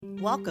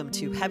Welcome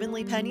to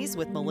Heavenly Pennies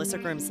with Melissa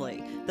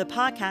Grimsley, the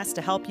podcast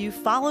to help you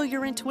follow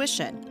your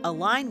intuition,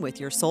 align with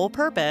your soul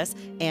purpose,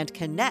 and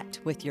connect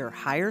with your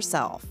higher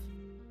self.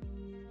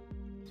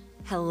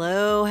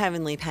 Hello,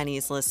 Heavenly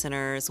Pennies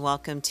listeners.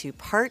 Welcome to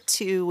part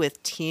 2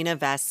 with Tina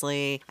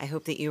Vesley. I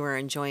hope that you are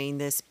enjoying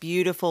this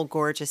beautiful,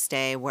 gorgeous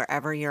day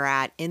wherever you're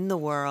at in the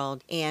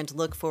world, and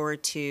look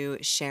forward to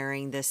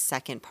sharing this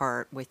second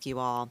part with you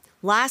all.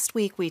 Last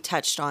week, we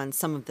touched on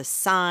some of the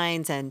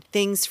signs and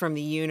things from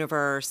the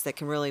universe that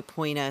can really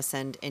point us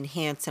and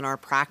enhance in our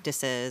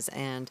practices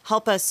and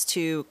help us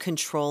to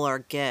control our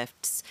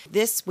gifts.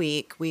 This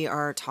week, we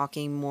are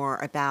talking more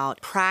about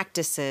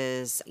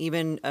practices,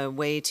 even a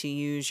way to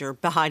use your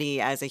body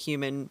as a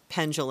human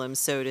pendulum,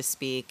 so to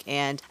speak,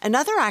 and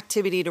another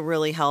activity to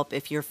really help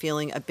if you're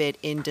feeling a bit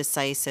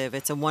indecisive.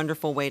 It's a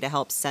wonderful way to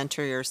help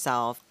center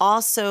yourself.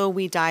 Also,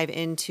 we dive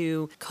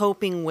into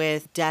coping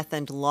with death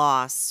and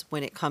loss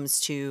when it comes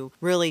to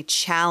really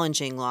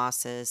challenging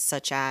losses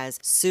such as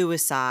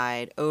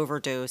suicide,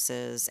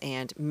 overdoses,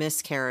 and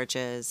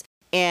miscarriages.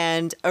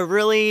 And a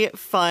really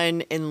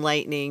fun,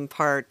 enlightening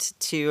part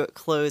to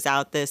close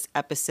out this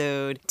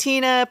episode.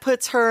 Tina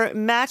puts her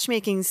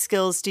matchmaking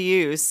skills to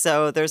use,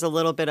 so there's a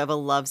little bit of a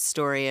love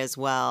story as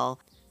well.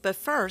 But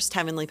first,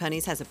 Heavenly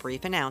Pennies has a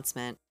brief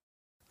announcement.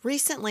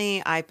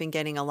 Recently, I've been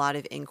getting a lot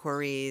of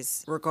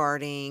inquiries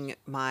regarding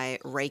my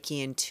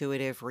Reiki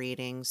intuitive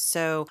readings,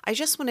 so I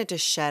just wanted to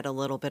shed a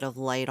little bit of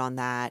light on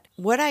that.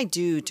 What I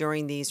do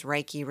during these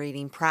Reiki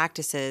reading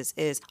practices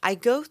is I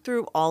go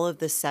through all of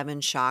the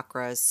 7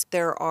 chakras.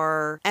 There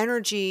are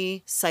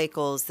energy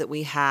cycles that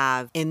we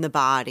have in the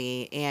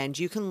body, and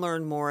you can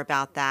learn more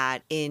about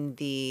that in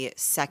the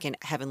second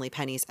Heavenly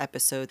Pennies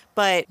episode.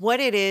 But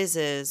what it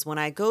is when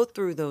I go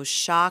through those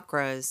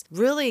chakras,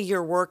 really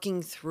you're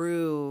working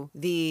through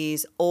these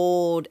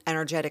old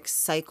energetic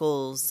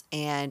cycles,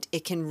 and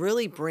it can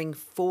really bring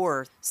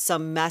forth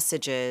some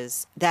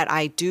messages that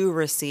I do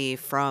receive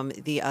from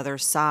the other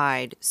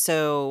side.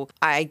 So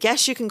I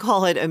guess you can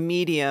call it a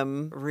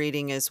medium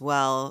reading as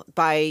well.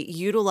 By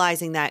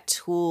utilizing that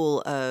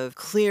tool of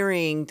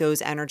clearing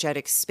those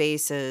energetic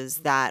spaces,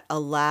 that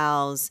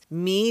allows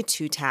me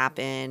to tap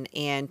in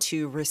and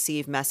to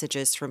receive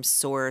messages from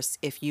source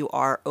if you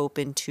are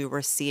open to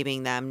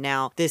receiving them.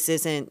 Now, this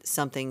isn't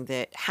something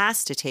that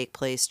has to take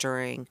place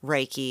during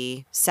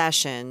Reiki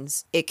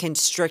sessions. It can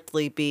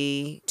strictly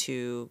be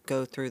to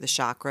go through the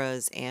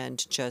chakras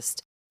and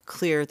just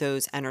clear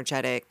those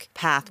energetic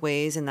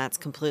pathways, and that's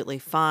completely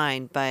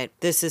fine. But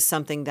this is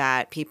something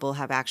that people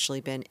have actually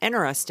been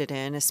interested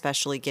in,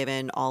 especially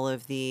given all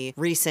of the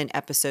recent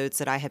episodes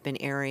that I have been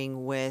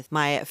airing with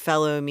my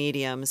fellow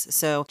mediums.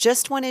 So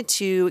just wanted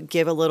to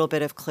give a little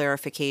bit of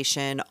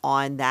clarification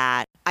on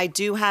that. I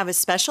do have a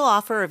special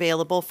offer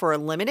available for a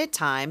limited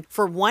time.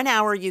 For 1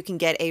 hour, you can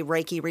get a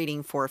Reiki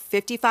reading for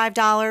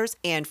 $55,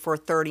 and for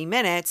 30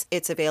 minutes,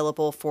 it's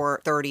available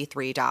for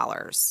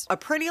 $33. A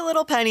pretty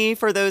little penny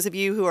for those of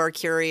you who are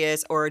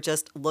curious or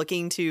just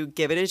looking to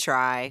give it a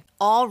try.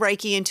 All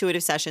Reiki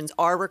intuitive sessions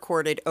are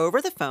recorded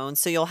over the phone,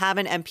 so you'll have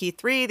an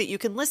MP3 that you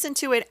can listen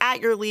to it at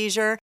your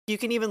leisure. You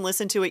can even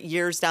listen to it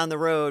years down the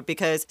road,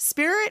 because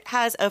Spirit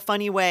has a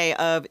funny way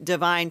of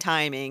divine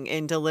timing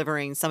in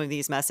delivering some of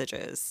these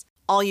messages.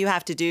 All you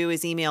have to do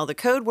is email the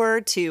code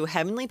word to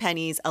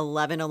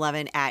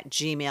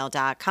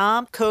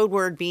heavenlypennies1111@gmail.com. Code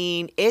word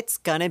being, it's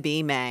gonna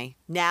be May.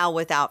 Now,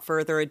 without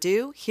further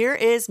ado, here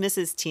is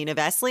Mrs. Tina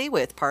Vesley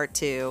with part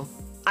 2.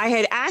 I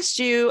had asked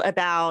you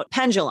about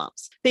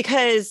pendulums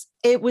because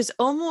it was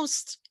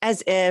almost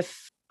as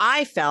if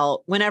I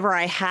felt whenever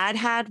I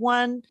had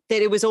one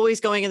that it was always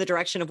going in the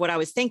direction of what I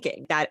was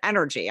thinking, that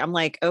energy. I'm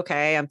like,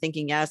 okay, I'm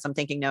thinking yes, I'm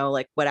thinking no,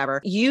 like whatever.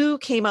 You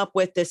came up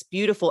with this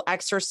beautiful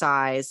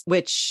exercise,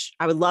 which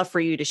I would love for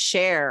you to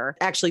share,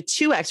 actually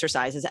 2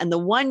 exercises. And the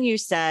one you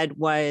said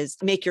was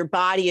make your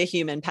body a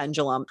human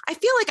pendulum. I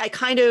feel like I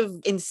kind of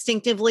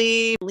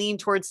instinctively lean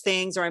towards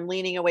things, or I'm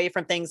leaning away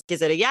from things.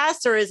 Is it a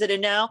yes or is it a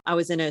no? I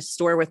was in a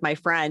store with my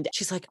friend.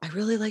 She's like, I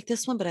really like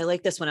this one, but I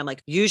like this one. I'm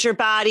like, use your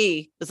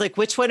body. It's like,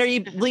 which one are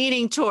you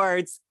leaning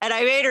towards? And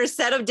I made her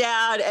set them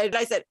down, and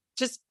I said,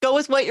 just go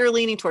with what you're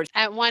leaning towards.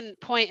 At one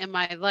point in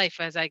my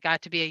life, as I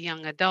got to be a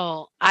young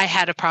adult, I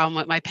had a problem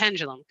with my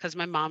pendulum because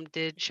my mom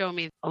did show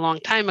me a long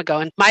time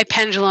ago. And my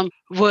pendulum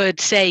would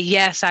say,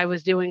 yes, I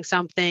was doing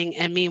something.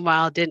 And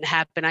meanwhile, it didn't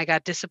happen. I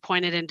got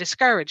disappointed and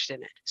discouraged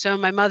in it. So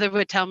my mother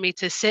would tell me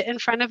to sit in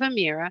front of a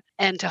mirror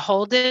and to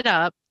hold it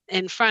up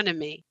in front of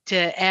me,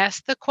 to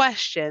ask the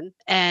question,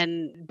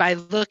 and by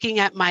looking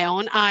at my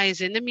own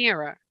eyes in the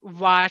mirror,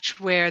 watch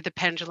where the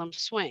pendulum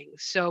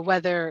swings. So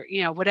whether,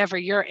 whatever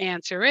your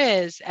answer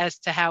is as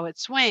to how it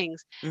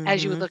swings,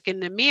 as you would look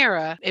in the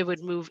mirror, it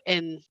would move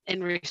in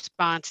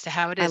response to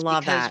how it is. I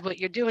love because that. what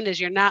you're doing is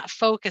you're not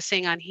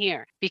focusing on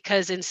here.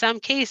 Because in some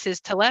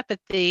cases,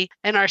 telepathy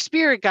and our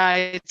spirit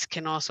guides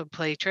can also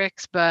play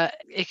tricks, but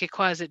it could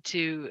cause it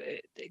to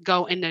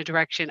go in the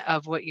direction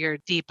of what your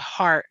deep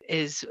heart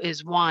is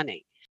wanting.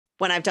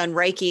 when I've done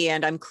Reiki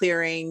and I'm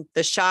clearing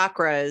the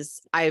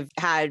chakras, I've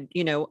had,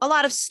 a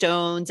lot of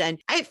stones. And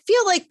I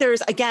feel like there's,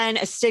 again,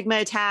 a stigma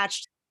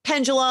attached.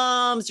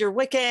 Pendulums, you're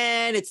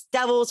Wiccan, it's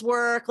devil's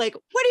work. Like,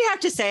 what do you have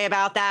to say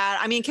about that?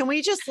 I mean, can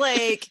we just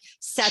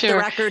set the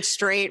record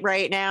straight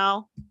right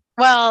now?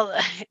 Well,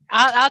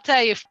 I'll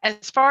tell you,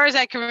 as far as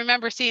I can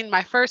remember seeing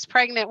my first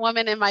pregnant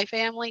woman in my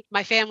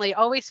family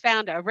always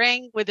found a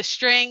ring with a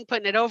string,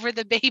 putting it over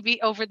the baby,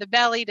 over the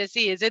belly to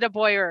see, is it a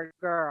boy or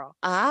a girl?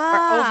 Or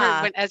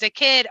as a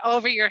kid,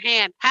 over your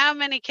hand. How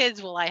many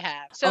kids will I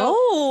have?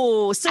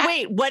 So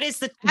wait, what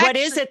is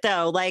it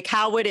though? Like,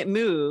 how would it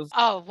move?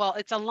 Oh, well,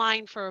 it's a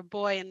line for a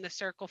boy and the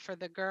circle for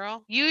the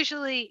girl.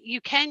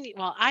 Usually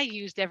I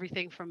used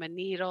everything from a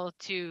needle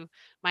to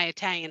my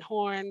Italian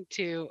horn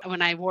to when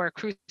I wore a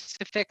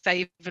crucifix,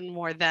 I even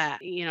wore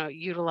that,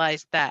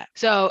 utilized that.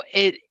 So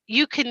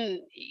you can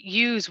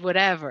use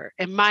whatever.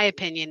 In my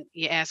opinion,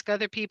 you ask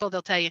other people,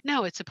 they'll tell you,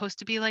 no, it's supposed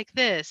to be like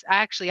this.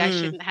 Actually, I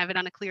shouldn't have it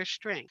on a clear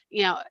string.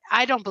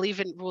 I don't believe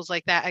in rules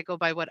like that. I go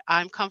by what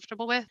I'm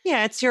comfortable with.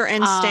 Yeah, it's your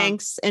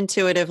instincts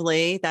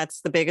intuitively.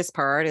 That's the biggest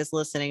part, is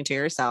listening to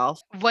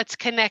yourself. What's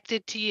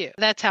connected to you.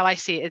 That's how I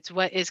see it. It's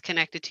what is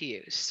connected to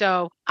you.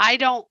 So I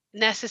don't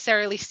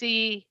necessarily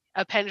see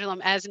a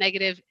pendulum as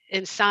negative.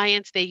 In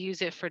science, they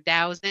use it for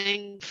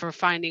dowsing, for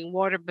finding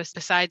water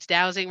besides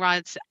dowsing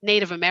rods.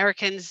 Native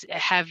Americans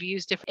have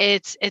used it.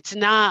 It's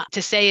not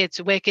to say it's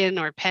Wiccan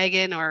or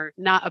pagan or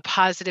not a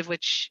positive,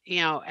 which,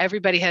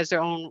 everybody has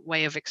their own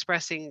way of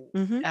expressing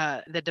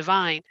the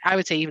divine. I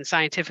would say even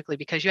scientifically,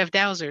 because you have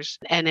dowsers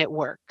and it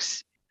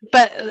works.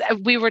 But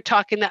we were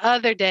talking the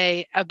other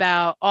day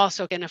about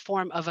also in a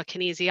form of a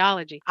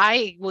kinesiology.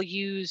 I will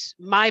use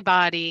my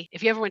body.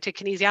 If you ever went to a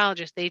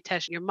kinesiologist, they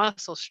test your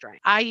muscle strength.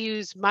 I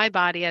use my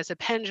body as a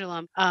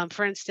pendulum.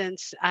 For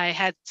instance, I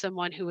had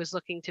someone who was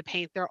looking to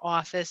paint their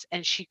office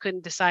and she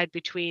couldn't decide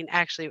between,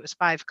 actually it was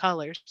 5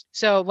 colors.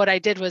 So what I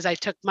did was I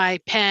took my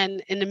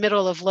pen in the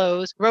middle of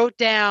Lowe's, wrote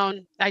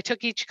down, I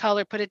took each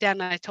color, put it down,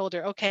 and I told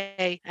her,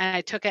 okay. And I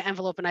took an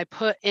envelope and I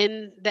put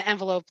in the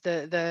envelope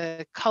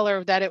the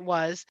color that it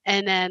was.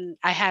 And then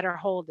I had her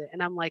hold it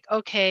and I'm like,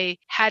 okay,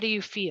 how do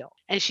you feel?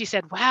 And she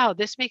said, wow,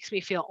 this makes me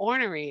feel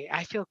ornery.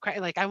 I feel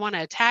like I want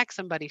to attack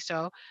somebody.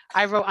 So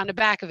I wrote on the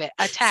back of it,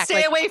 attack.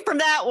 Stay away from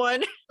that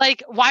one.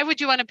 Like, why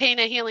would you want to paint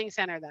a healing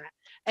center that?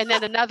 And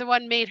then another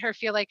one made her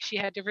feel like she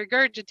had to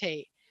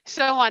regurgitate.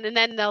 So on. And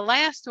then the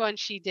last one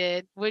she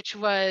did, which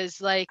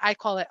was like, I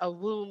call it a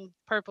womb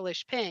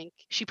purplish pink.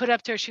 She put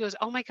up to her, she goes,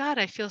 oh my God,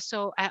 I feel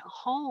so at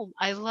home.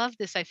 I love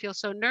this. I feel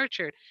so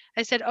nurtured.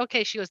 I said,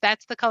 okay. She goes,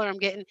 that's the color I'm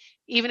getting,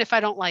 even if I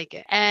don't like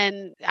it.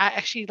 And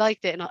she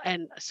liked it.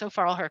 And so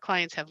far all her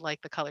clients have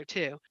liked the color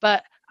too.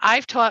 But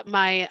I've taught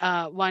my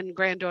one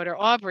granddaughter,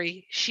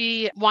 Aubrey,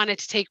 she wanted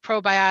to take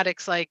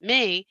probiotics like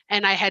me.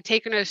 And I had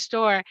taken her to the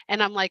store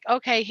and I'm like,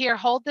 okay, here,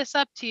 hold this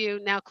up to you.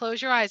 Now close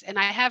your eyes. And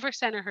I have her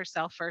center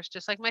herself first,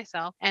 just like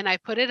myself. And I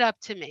put it up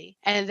to me.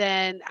 And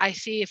then I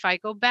see if I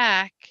go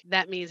back,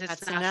 that means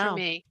it's not for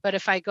me. But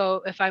if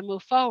I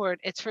move forward,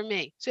 it's for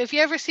me. So if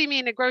you ever see me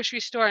in a grocery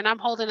store and I'm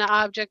holding an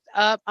object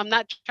up, I'm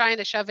not trying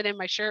to shove it in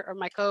my shirt or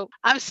my coat.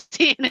 I'm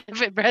seeing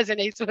if it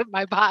resonates with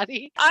my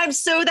body. I'm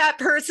so that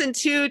person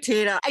too,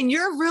 Tina. And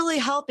you're really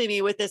helping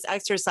me with this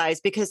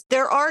exercise, because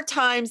there are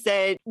times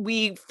that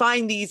we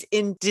find these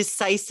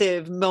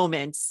indecisive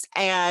moments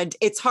and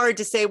it's hard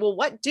to say, well,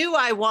 what do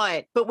I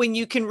want? But when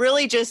you can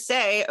really just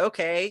say,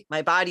 okay,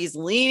 my body's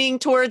leaning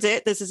towards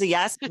it. This is a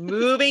yes.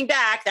 Moving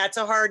back, that's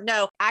a hard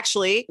no.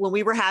 Actually, when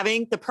we were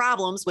having the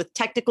problems with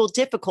technical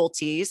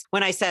difficulties,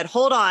 when I said,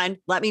 hold on,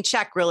 let me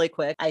check really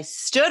quick, I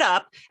stood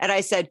up and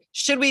I said,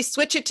 should we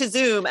switch it to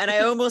Zoom? And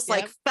I almost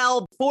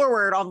fell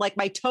forward on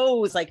my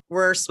toes,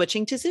 we're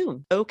switching to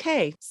Zoom.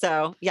 Okay.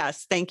 So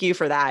yes, thank you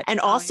for that. And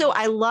also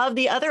I love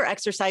the other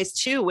exercise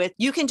too,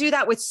 you can do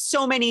that with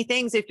so many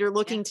things. If you're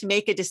looking to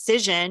make a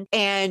decision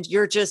and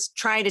you're just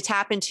trying to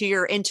tap into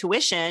your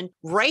intuition,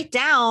 write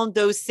down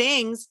those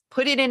things,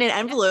 put it in an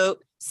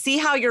envelope, see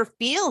how you're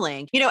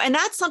feeling, and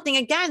that's something,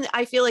 again,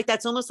 I feel like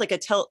that's almost like a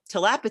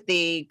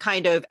telepathy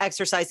kind of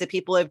exercise that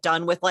people have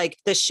done with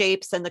the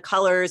shapes and the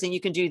colors, and you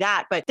can do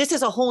that. But this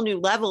is a whole new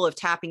level of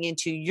tapping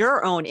into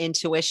your own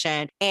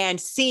intuition and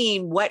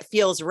seeing what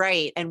feels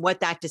right and what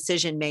that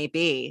decision may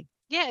be.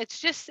 Yeah,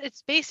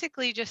 it's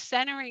basically just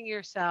centering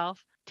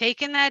yourself,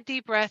 taking that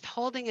deep breath,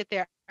 holding it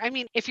there. I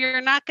mean, if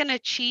you're not going to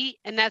cheat,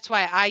 and that's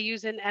why I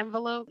use an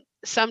envelope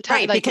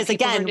sometimes, right, because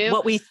again,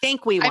 what we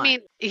think we want. I mean,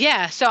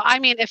 yeah. So, I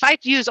mean, if I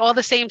use all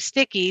the same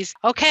stickies,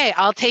 okay,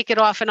 I'll take it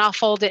off and I'll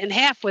fold it in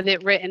half with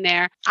it written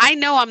there. I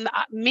know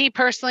me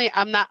personally,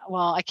 I'm not,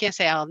 well, I can't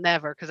say I'll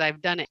never, because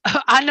I've done it.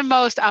 On the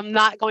most, I'm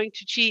not going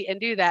to cheat and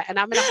do that. And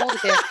I'm going to hold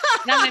it there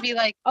and I'm going to be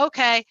like,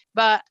 okay,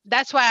 but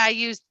that's why I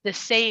use the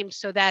same,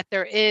 so that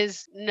there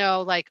is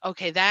no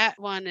okay, that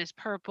one is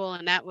purple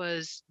and that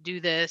was do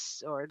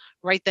this, or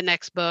write the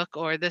next book,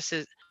 or this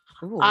is,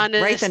 ooh,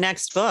 write the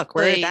next book.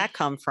 Where did that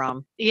come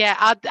from? Yeah,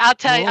 I'll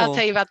tell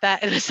you about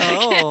that in a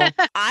second.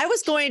 I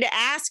was going going to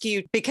ask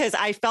you because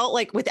I felt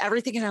like with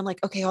everything, and I'm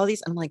like, okay, all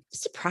these, I'm like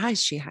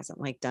surprised she hasn't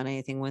like done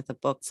anything with the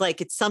books.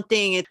 Like it's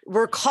something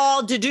we're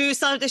called to do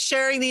something,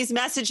 sharing these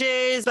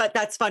messages, but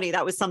that's funny.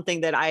 That was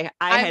something that I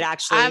had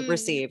actually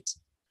received.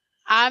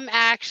 I'm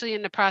actually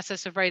in the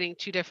process of writing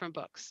 2 different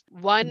books.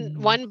 One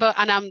book,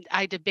 and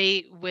I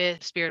debate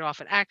with Spirit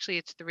often. Actually,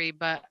 it's 3,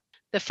 but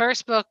the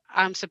first book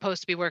I'm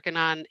supposed to be working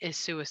on is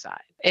suicide.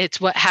 It's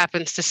what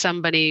happens to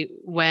somebody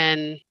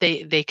when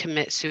they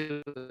commit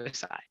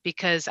suicide.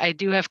 Because I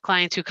do have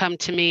clients who come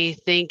to me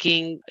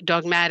thinking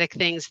dogmatic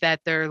things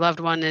that their loved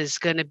one is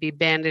going to be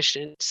banished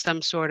in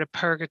some sort of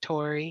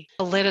purgatory.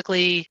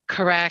 Politically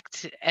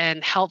correct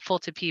and helpful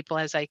to people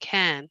as I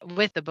can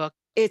with the book.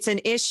 It's an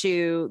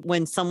issue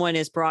when someone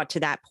is brought to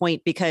that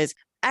point because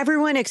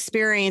everyone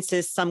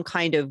experiences some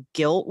kind of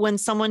guilt when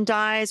someone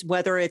dies,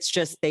 whether it's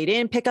just they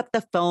didn't pick up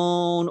the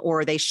phone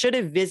or they should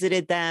have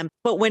visited them.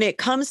 But when it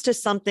comes to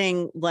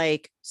something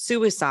like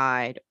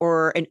suicide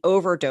or an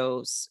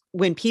overdose,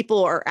 when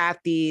people are at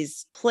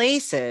these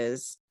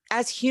places,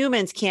 as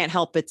humans can't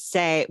help but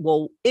say,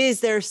 well,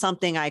 is there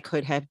something I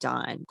could have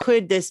done?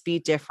 Could this be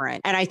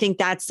different? And I think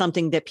that's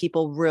something that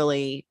people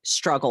really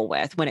struggle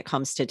with when it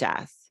comes to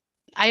death.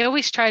 I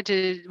always try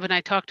to, when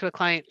I talk to a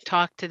client,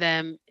 talk to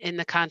them in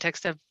the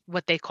context of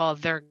what they call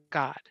their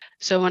God.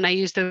 So when I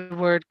use the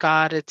word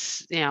God,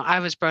 it's, I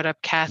was brought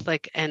up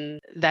Catholic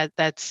and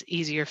that's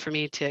easier for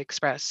me to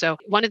express. So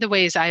one of the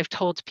ways I've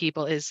told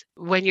people is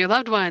when your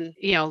loved one,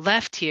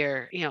 left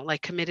here,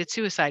 like committed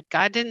suicide,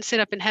 God didn't sit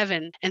up in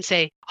heaven and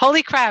say,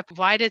 holy crap,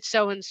 why did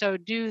so-and-so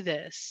do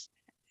this?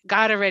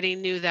 God already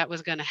knew that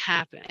was going to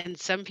happen. And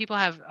some people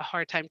have a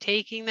hard time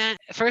taking that.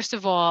 First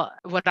of all,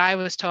 what I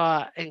was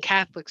taught in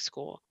Catholic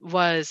school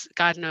was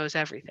God knows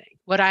everything.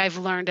 What I've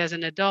learned as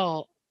an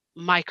adult,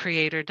 my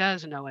creator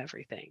does know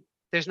everything.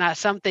 There's not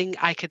something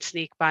I could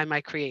sneak by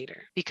my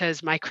creator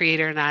because my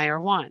creator and I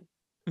are one.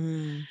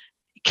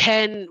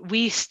 Can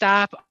we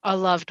stop a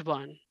loved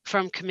one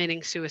from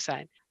committing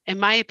suicide? In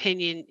my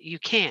opinion, you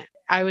can't.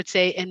 I would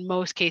say in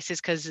most cases,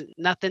 because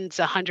nothing's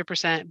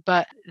 100%,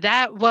 but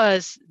that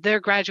was their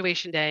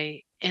graduation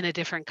day in a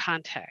different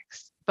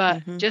context.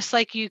 But just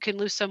like you can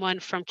lose someone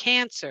from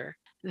cancer,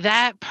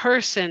 that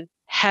person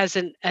has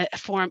a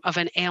form of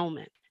an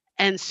ailment.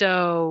 And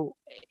so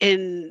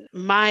in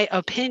my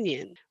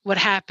opinion, what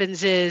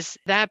happens is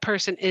that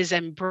person is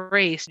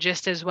embraced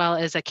just as well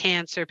as a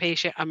cancer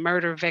patient, a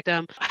murder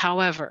victim.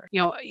 However,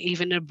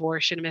 even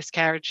abortion,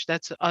 miscarriage,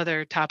 that's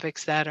other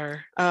topics that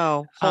are.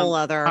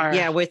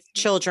 With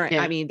children.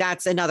 Yeah. I mean,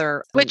 that's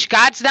another. Which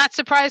God's not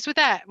surprised with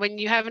that. When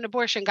you have an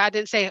abortion, God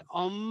didn't say,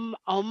 oh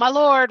my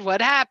Lord,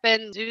 what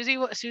happened?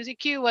 Susie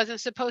Q wasn't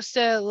supposed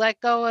to let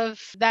go of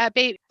that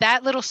baby.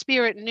 That little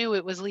spirit knew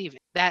it was leaving.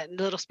 That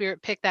little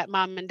spirit picked that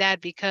mom and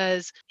dad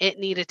because it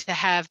needed to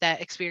have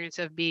that experience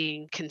of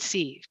being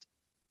conceived.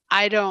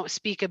 I don't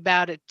speak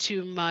about it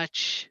too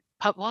much.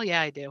 Well,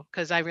 yeah, I do.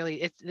 Because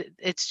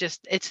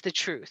it's the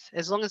truth.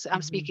 As long as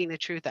I'm speaking the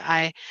truth,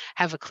 I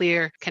have a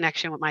clear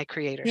connection with my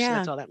creator. Yeah. So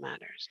that's all that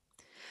matters.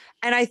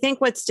 And I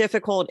think what's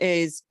difficult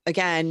is,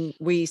 again,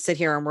 we sit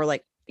here and we're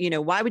like,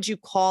 why would you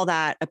call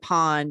that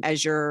upon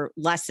as your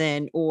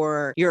lesson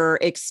or your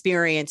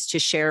experience to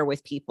share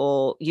with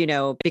people,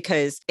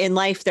 because in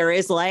life, there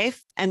is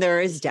life and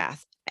there is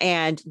death.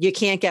 And you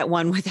can't get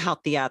one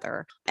without the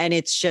other. And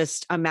it's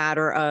just a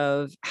matter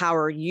of how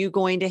are you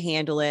going to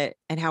handle it?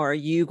 And how are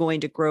you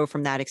going to grow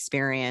from that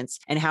experience?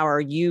 And how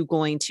are you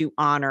going to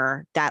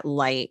honor that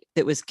light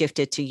that was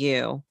gifted to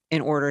you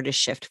in order to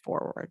shift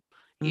forward?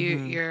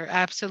 You're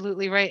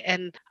absolutely right.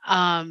 And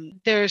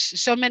there's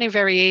so many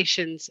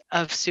variations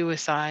of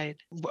suicide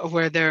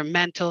where they're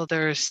mental,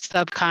 there's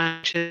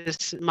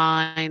subconscious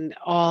mind,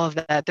 all of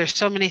that. There's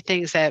so many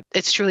things that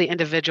it's truly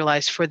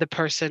individualized for the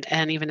person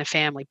and even the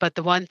family. But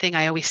the one thing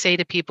I always say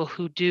to people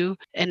who do,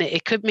 and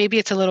maybe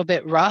it's a little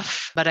bit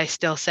rough, but I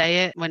still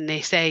say it when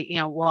they say,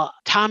 well,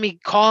 Tommy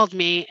called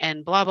me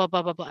and blah, blah,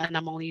 blah, blah, blah. And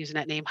I'm only using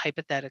that name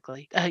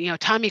hypothetically.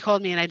 Tommy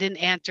called me and I didn't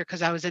answer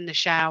because I was in the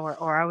shower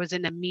or I was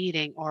in a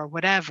meeting or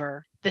whatever.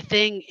 The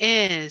thing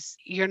is,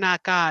 you're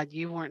not God.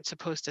 You weren't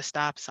supposed to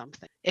stop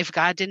something. If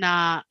God did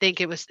not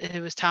think it was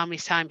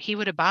Tommy's time, he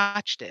would have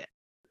botched it.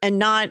 And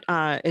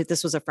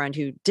this was a friend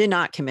who did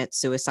not commit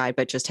suicide,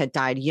 but just had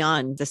died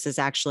young. This is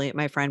actually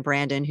my friend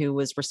Brandon, who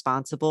was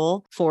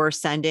responsible for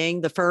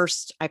sending the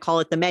first, I call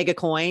it the mega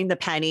coin, the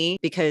penny,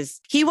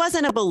 because he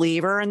wasn't a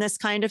believer in this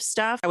kind of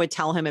stuff. I would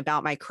tell him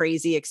about my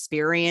crazy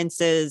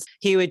experiences.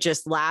 He would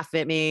just laugh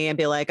at me and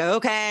be like,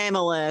 okay,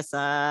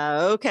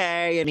 Melissa,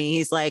 okay. I mean,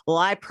 he's like, well,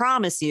 I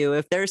promise you,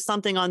 if there's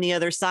something on the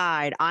other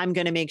side, I'm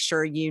going to make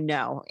sure you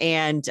know.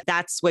 And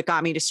that's what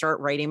got me to start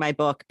writing my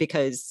book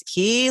because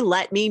he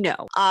let me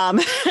know.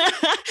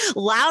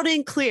 Loud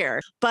and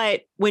clear.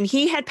 But when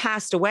he had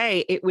passed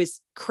away, it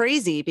was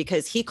crazy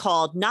because he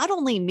called not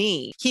only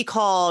me, he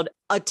called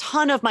a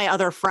ton of my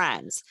other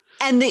friends.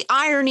 And the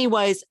irony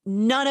was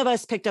none of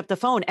us picked up the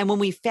phone. And when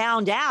we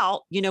found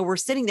out, we're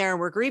sitting there and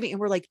we're grieving and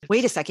we're like,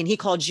 wait a second, he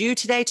called you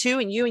today too.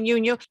 And you and you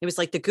and you, it was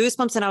like the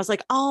goosebumps. And I was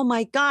like, oh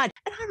my God.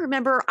 And I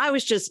remember I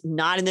was just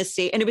not in this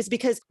state. And it was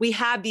because we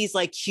have these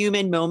like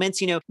human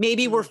moments,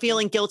 maybe we're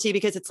feeling guilty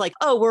because it's like,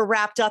 oh, we're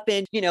wrapped up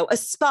in, a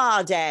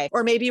spa day,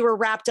 or maybe we're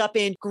wrapped up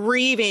in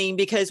grieving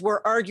because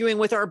we're arguing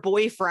with our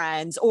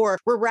boyfriends, or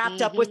we're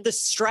wrapped up with the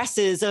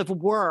stresses of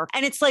work.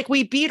 And it's like,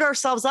 we beat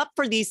ourselves up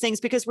for these things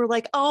because we're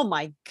like, oh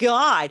my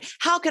God,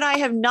 how could I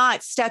have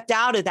not stepped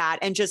out of that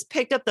and just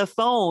picked up the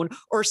phone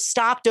or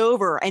stopped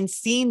over and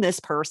seen this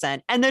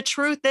person? And the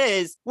truth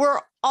is, we're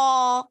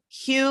all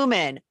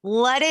human.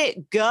 Let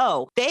it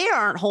go. They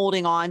aren't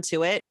holding on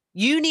to it.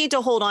 You need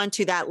to hold on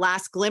to that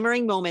last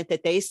glimmering moment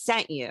that they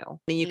sent you.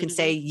 And you can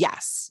say,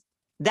 yes,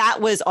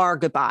 that was our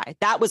goodbye.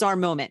 That was our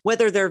moment.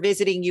 Whether they're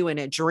visiting you in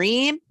a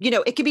dream,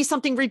 it could be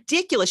something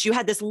ridiculous. You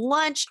had this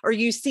lunch, or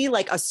you see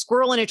like a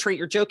squirrel in a tree.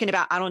 You're joking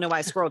about, I don't know why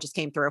a squirrel just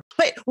came through,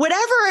 but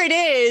whatever it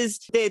is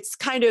that's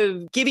kind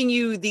of giving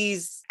you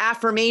these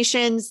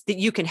affirmations that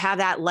you can have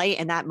that light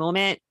in that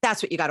moment.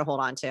 That's what you got to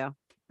hold on to.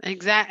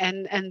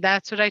 Exactly. And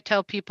that's what I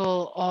tell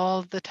people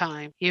all the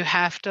time. You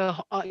have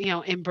to,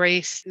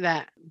 embrace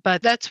that.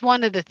 But that's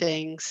one of the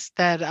things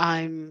that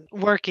I'm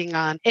working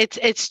on.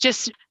 It's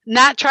just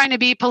not trying to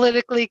be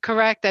politically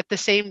correct, at the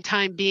same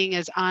time being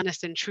as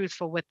honest and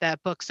truthful with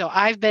that book. So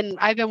I've been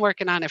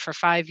working on it for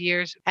 5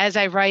 years. As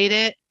I write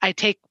it, I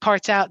take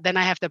parts out, then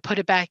I have to put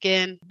it back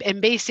in.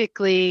 And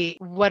basically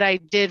what I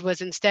did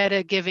was, instead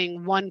of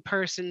giving one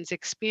person's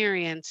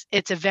experience,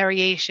 it's a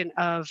variation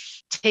of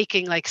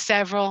taking like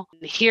several.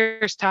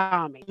 Here's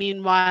Tommy.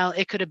 Meanwhile,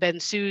 it could have been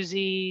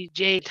Susie,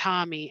 Jay,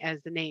 Tommy as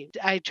the name.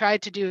 I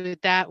tried to do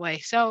it that way.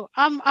 So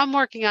I'm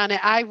working on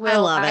it. I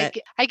will. I love it.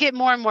 I get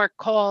more and more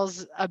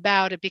calls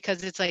about it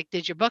because it's like,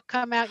 did your book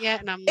come out yet?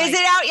 And I'm like, is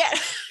it out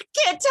yet?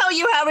 Can't tell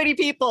you how many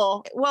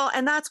people. Well,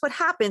 and that's what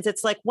happens.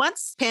 It's like,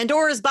 once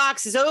Pandora's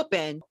box is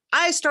open,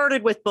 I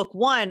started with book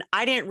 1.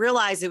 I didn't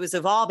realize it was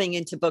evolving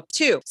into book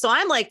 2. So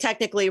I'm like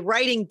technically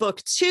writing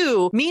book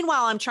 2.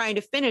 Meanwhile, I'm trying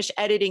to finish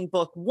editing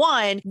book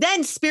 1.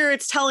 Then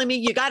Spirit's telling me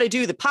you got to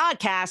do the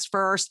podcast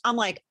first. I'm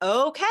like,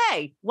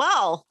 okay,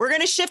 well, we're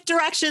going to shift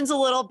directions a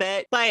little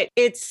bit, but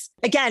it's,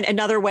 again,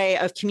 another way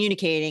of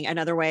communicating,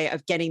 another way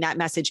of getting that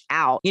message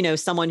out.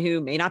 Someone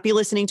who may not be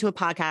listening to a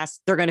podcast,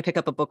 they're going to pick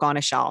up a book on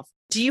a shelf.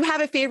 Do you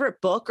have a favorite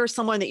book or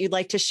someone that you'd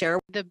like to share?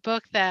 The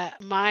book that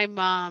my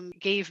mom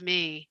gave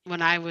me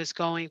when I was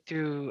going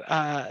through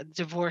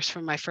divorce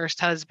from my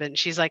first husband,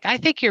 she's like, I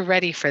think you're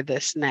ready for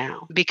this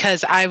now,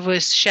 because I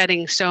was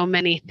shedding so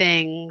many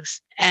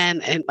things.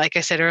 And like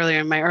I said earlier,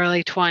 in my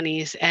early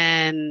 20s,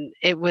 and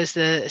it was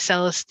the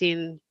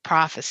Celestine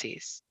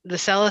Prophecies. The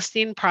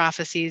Celestine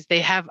Prophecies,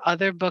 they have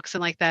other books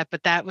and like that,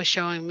 but that was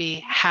showing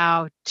me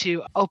how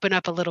to open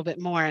up a little bit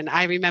more. And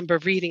I remember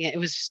reading it. It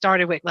was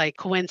started with like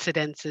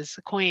coincidences.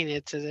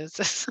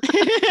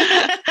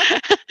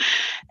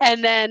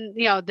 And then,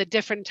 the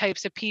different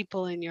types of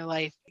people in your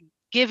life,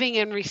 giving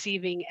and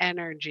receiving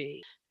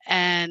energy.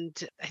 And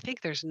I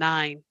think there's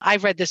 9.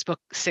 I've read this book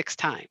 6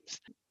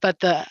 times. But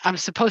I'm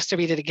supposed to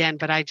read it again,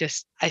 but I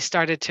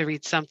started to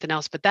read something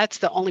else. But that's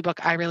the only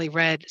book I really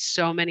read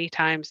so many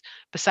times,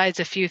 besides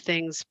a few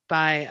things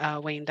by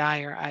Wayne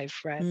Dyer I've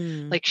read.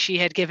 Like, she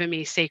had given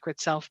me Sacred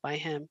Self by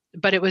him.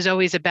 But it was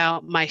always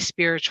about my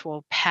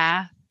spiritual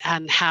path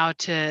and how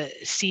to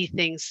see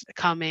things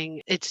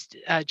coming. It's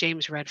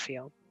James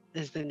Redfield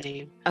is the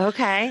name.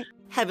 Okay.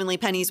 Heavenly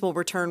Pennies will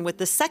return with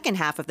the second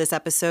half of this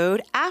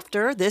episode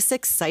after this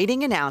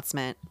exciting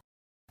announcement.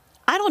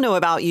 I don't know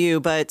about you,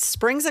 but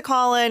spring's a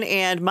calling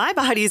and my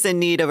body's in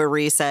need of a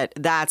reset,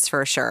 that's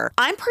for sure.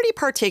 I'm pretty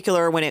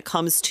particular when it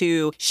comes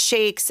to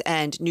shakes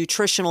and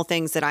nutritional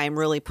things that I am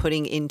really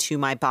putting into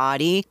my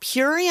body.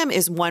 Purium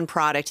is one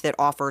product that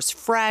offers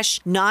fresh,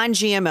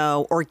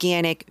 non-GMO,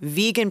 organic,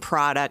 vegan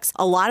products.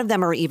 A lot of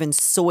them are even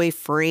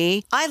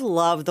soy-free. I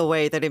love the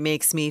way that it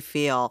makes me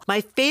feel.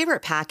 My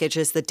favorite package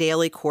is the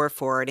Daily Core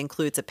 4. It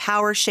includes a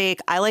power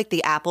shake. I like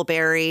the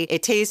appleberry.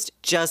 It tastes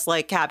just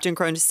like Captain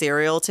Crunch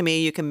cereal to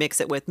me. You can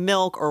mix it with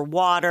milk or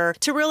water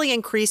to really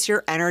increase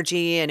your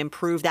energy and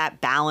improve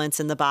that balance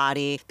in the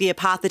body. The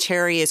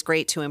Apothecary is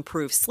great to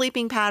improve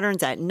sleeping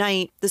patterns at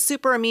night. The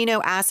super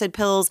amino acid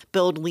pills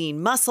build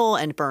lean muscle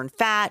and burn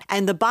fat.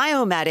 And the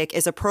Biomedic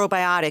is a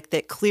probiotic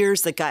that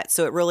clears the gut,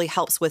 so it really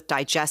helps with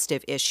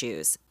digestive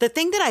issues. The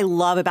thing that I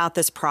love about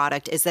this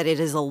product is that it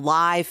is a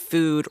live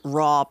food,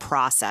 raw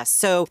process.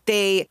 So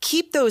they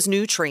keep those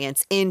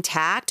nutrients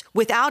intact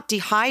without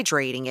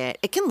dehydrating it.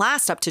 It can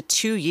last up to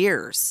 2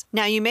 years.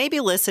 Now, you may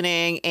be listening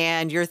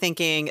and you're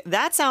thinking,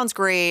 that sounds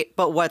great,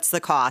 but what's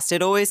the cost?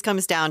 It always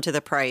comes down to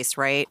the price,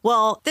 right?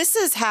 Well, this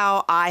is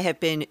how I have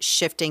been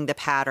shifting the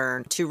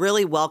pattern to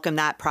really welcome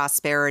that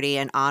prosperity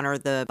and honor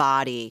the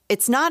body.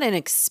 It's not an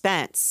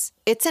expense.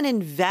 It's an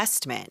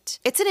investment.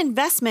 It's an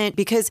investment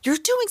because you're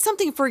doing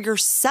something for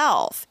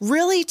yourself,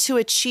 really to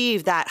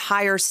achieve that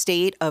higher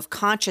state of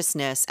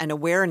consciousness and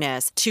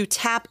awareness, to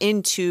tap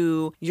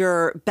into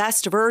your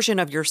best version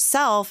of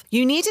yourself.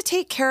 You need to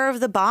take care of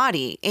the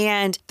body.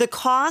 And the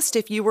cost,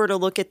 if you were to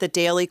look at the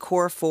Daily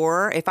Core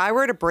 4, if I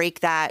were to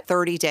break that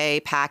 30-day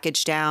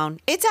package down,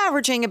 it's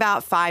averaging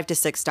about $5 to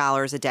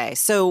 $6 a day.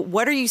 So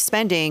what are you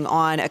spending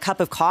on a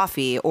cup of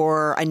coffee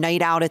or a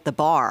night out at the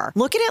bar?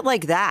 Look at it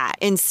like that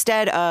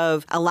instead of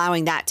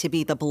allowing that to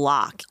be the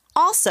block.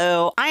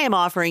 Also, I am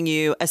offering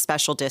you a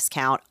special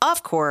discount.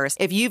 Of course,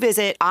 if you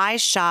visit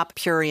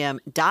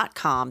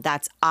iShopPurium.com,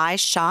 that's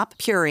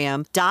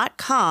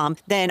iShopPurium.com,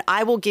 then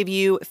I will give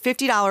you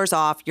 $50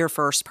 off your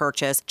first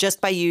purchase just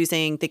by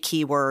using the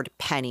keyword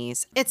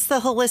pennies. It's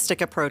the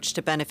holistic approach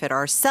to benefit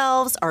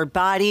ourselves, our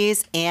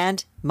bodies,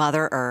 and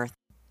Mother Earth.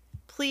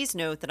 Please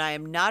note that I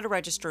am not a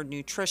registered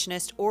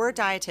nutritionist or a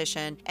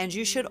dietitian, and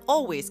you should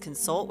always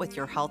consult with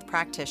your health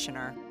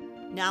practitioner.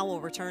 Now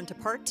we'll return to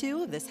part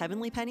 2 of this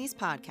Heavenly Pennies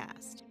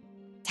podcast.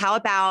 How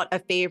about a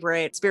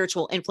favorite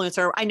spiritual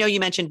influencer? I know you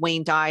mentioned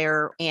Wayne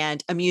Dyer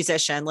and a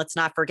musician. Let's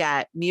not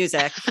forget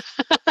music.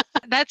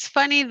 That's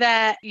funny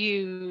that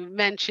you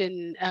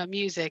mention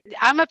music.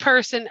 I'm a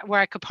person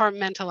where I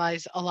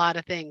compartmentalize a lot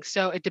of things.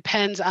 So it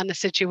depends on the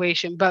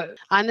situation. But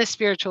on the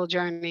spiritual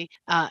journey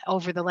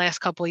over the last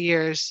couple of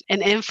years,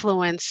 an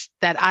influence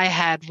that I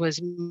had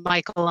was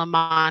Michael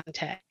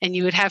Amante. And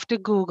you would have to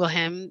Google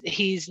him.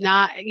 He's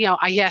not,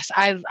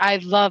 I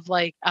love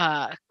like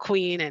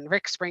Queen and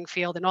Rick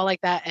Springfield and all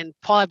like that, and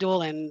Paul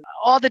Abdul and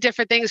all the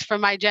different things from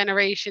my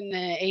generation, the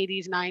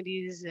 80s,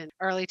 90s, and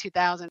early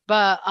 2000s.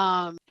 But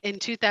in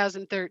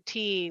 2013,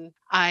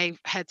 I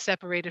had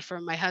separated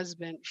from my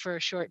husband for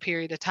a short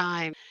period of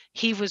time.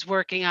 He was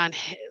working on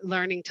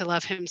learning to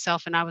love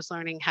himself, and I was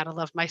learning how to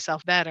love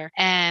myself better.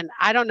 And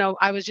I don't know,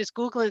 I was just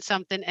Googling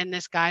something, and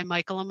this guy,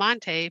 Michael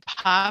Amante,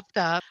 popped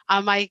up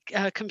on my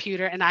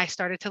computer, and I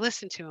started to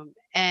listen to him.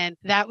 And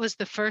that was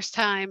the first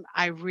time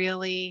I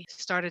really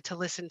started to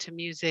listen to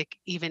music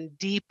even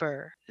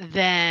deeper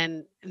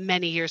than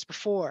many years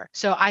before.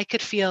 So I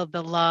could feel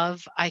the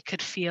love. I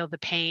could feel the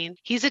pain.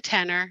 He's a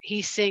tenor.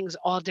 He sings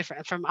all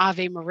different, from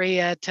Ave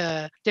Maria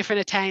to different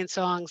Italian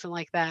songs and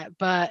like that.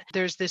 But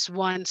there's this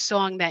one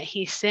song that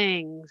he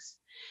sings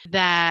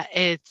that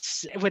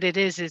it's what it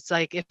is. It's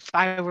like, if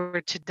I were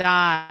to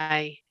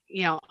die,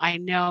 I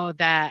know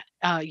that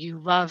you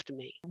loved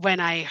me.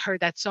 When I heard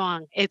that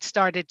song, it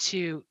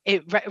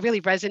really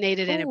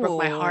resonated, and it broke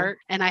my heart.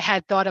 And I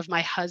had thought of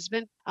my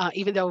husband,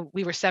 even though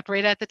we were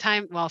separated at the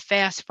time. Well,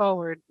 fast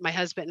forward, my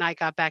husband and I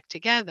got back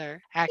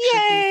together,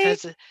 actually,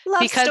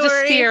 because of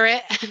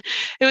Spirit.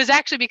 It was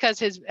actually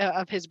because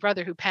of his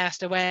brother who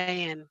passed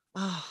away. And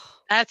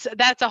that's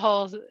a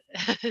whole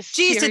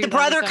Geez, did the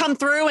brother come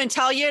through and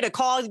tell you to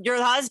call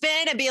your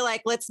husband and be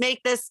like, let's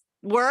make this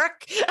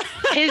work?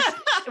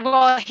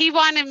 He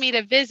wanted me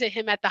to visit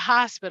him at the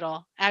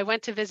hospital. I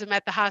went to visit him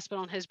at the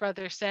hospital, and his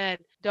brother said,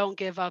 don't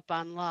give up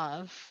on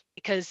love,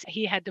 because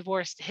he had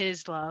divorced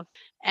his love.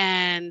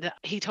 And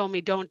he told me,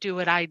 don't do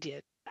what I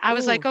did. I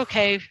was like,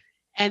 okay.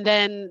 And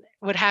then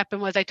what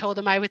happened was I told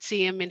him I would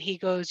see him, and he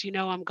goes,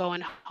 I'm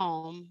going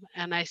home.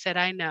 And I said,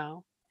 I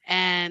know.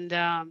 And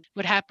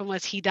what happened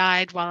was he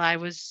died while I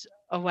was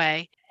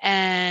away.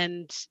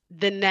 And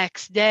the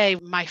next day,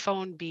 my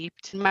phone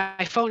beeped.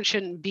 My phone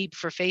shouldn't beep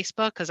for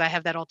Facebook because I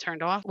have that all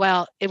turned off.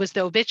 Well, it was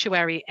the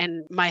obituary,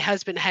 and my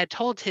husband had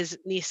told his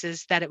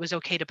nieces that it was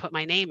okay to put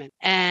my name in.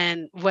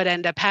 And what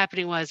ended up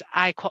happening was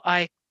I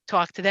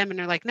talked to them, and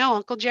they're like, no,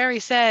 Uncle Jerry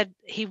said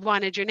he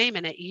wanted your name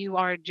in it. You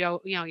are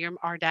Joe, you're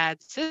our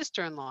dad's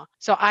sister-in-law.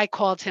 So I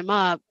called him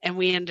up, and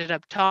we ended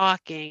up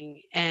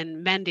talking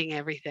and mending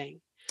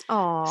everything.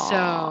 Aww.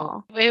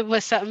 So it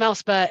was something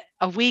else. But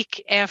a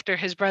week after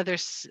his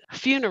brother's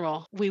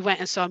funeral, we went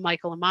and saw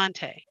Michael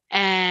Amante.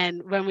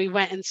 And when we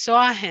went and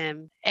saw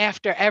him,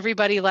 after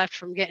everybody left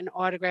from getting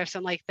autographs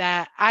and like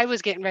that, I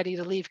was getting ready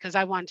to leave because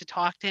I wanted to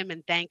talk to him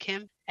and thank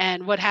him.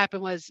 And what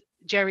happened was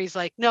Jerry's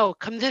like, no,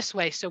 come this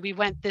way. So we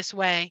went this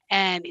way,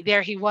 and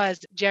there he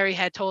was. Jerry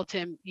had told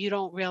him, you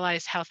don't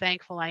realize how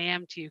thankful I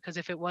am to you, because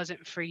if it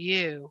wasn't for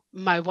you,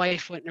 my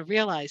wife wouldn't have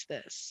realized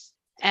this.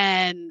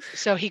 And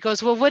so he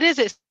goes, well, what is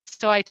it?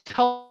 So I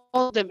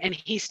told him, and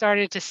he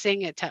started to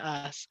sing it to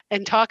us,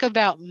 and talk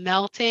about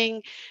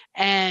melting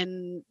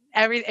and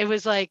everything. It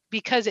was like,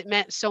 because it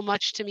meant so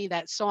much to me,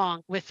 that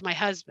song, with my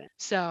husband.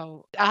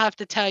 So I'll have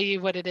to tell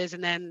you what it is,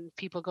 and then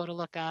people go to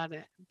look at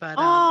it. But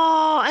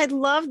I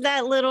love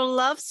that little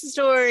love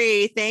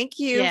story. Thank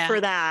you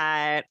for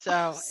that.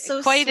 So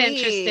quite sweet.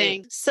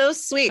 Interesting. So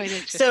sweet.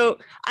 So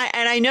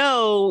I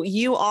know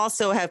you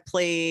also have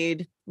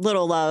played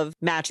Little Love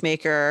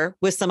Matchmaker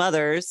with some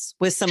others,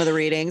 with some of the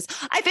readings.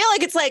 I feel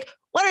like it's like,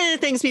 what are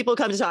the things people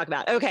come to talk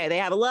about? Okay, they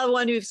have a loved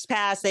one who's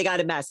passed, they got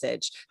a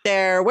message.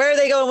 Where are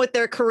they going with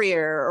their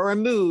career, or a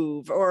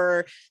move,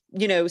 or,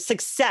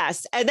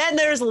 success? And then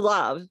there's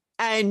love.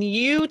 And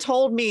you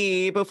told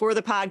me before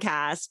the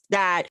podcast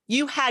that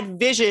you had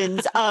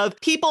visions of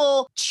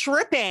people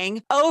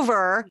tripping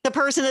over the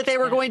person that they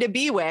were going to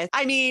be with.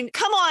 I mean,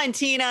 come on,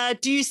 Tina.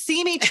 Do you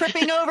see me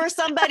tripping over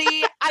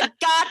somebody? I've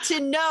got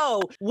to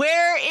know,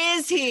 where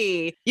is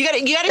he? You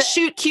got to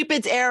shoot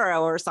Cupid's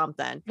arrow or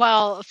something.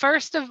 Well,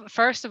 first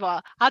of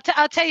all, I'll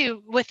tell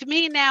you, with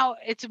me now,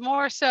 it's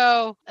more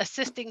so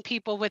assisting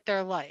people with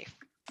their life.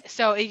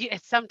 So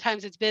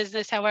sometimes it's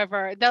business.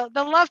 However, the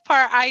love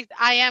part, I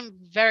am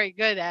very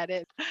good at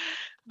it.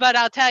 But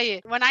I'll tell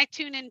you, when I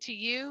tune into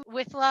you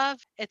with love,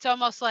 it's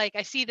almost like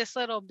I see this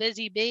little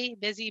busy bee,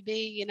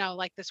 you know,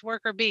 like this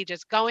worker bee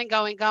just going,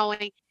 going,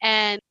 going.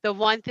 And the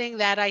one thing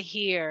that I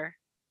hear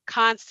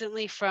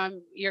constantly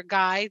from your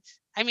guides,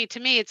 I mean, to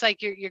me, it's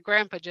like your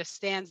grandpa just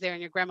stands there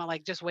and your grandma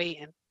like just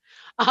waiting.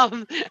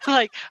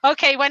 Like,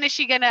 okay, when is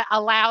she gonna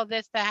allow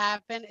this to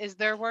happen? Is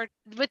their word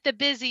with the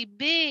busy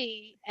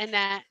bee. And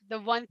that the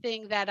one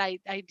thing that I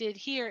did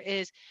here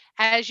is,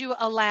 as you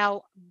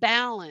allow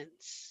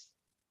balance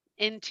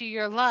into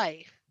your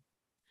life,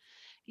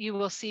 you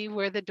will see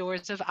where the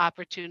doors of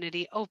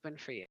opportunity open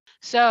for you.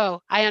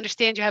 So I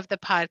understand you have the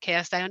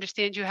podcast, I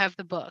understand you have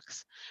the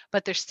books,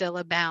 but there's still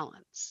a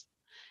balance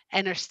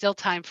and there's still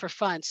time for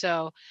fun.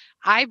 So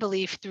I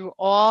believe through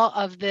all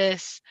of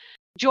this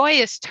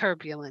joyous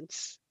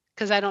turbulence,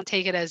 because I don't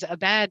take it as a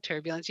bad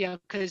turbulence, you know,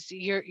 because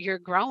you're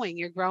growing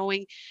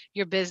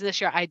your business,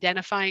 you're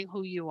identifying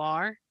who you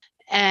are,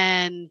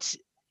 and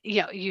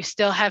you know, you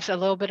still have a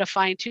little bit of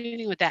fine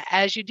tuning with that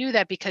as you do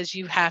that, because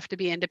you have to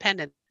be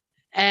independent.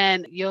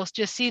 And you'll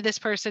just see this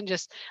person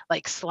just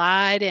like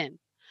slide in.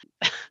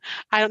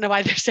 I don't know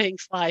why they're saying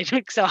slide.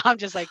 So I'm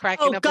just like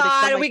cracking up with it. 'Cause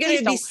I'm God, are like, we going please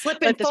to be don't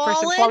slipping, let this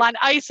person falling? fall on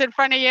ice in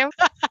front of you.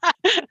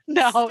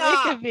 No, Stop.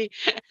 it could be.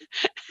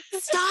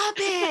 Stop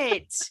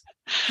it.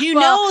 You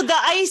Well, know, the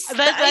ice,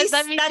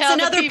 let me that's tell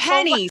the another people,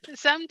 penny.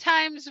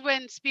 sometimes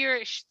when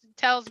spirit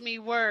tells me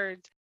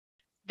words,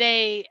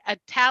 they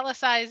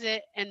italicize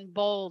it and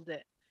bold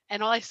it.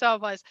 And all I saw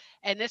was,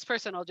 and this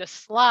person will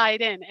just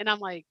slide in. And I'm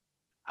like,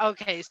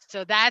 okay,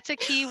 so that's a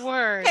key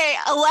word. Okay,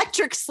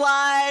 electric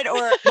slide,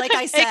 or like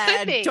I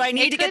said, do I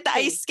need to get the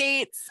ice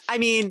skates? I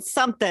mean,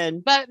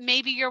 something. But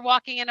maybe you're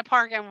walking in a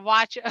park and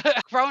watch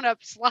a grown-up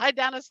slide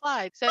down a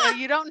slide. So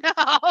you don't know.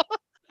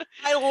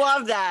 I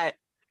love that.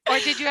 Or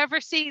did you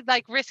ever see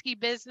like Risky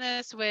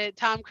Business with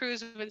Tom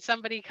Cruise when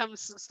somebody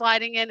comes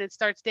sliding in and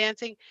starts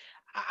dancing?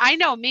 I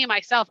know me,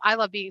 myself, I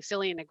love being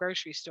silly in a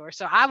grocery store.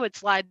 So I would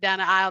slide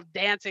down an aisle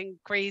dancing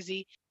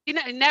crazy. You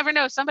know, you never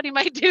know. Somebody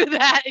might do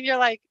that. And you're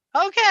like,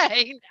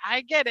 okay,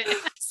 I get it.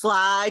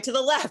 Slide to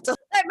the left.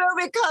 That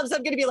moment comes, I'm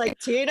going to be like,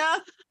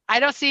 Tina. I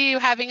don't see you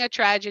having a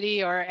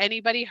tragedy or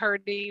anybody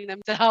hurting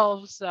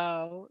themselves.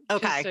 So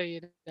okay, just so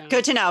you know.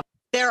 Good to know.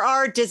 There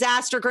are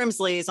disaster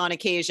Grimsleys on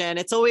occasion.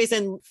 It's always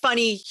in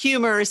funny,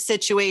 humorous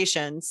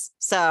situations.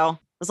 So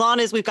as long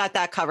as we've got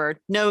that covered,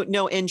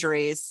 no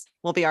injuries,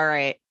 we'll be all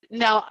right.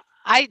 No,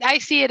 I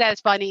see it as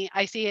funny.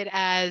 I see it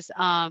as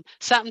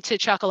something to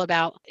chuckle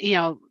about, you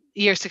know,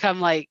 years to come.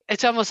 Like,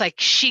 it's almost like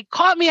she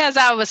caught me as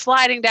I was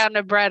sliding down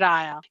the bread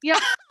aisle. Yeah.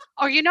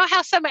 Or you know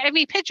how somebody, I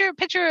mean, picture,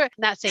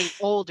 not saying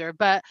older,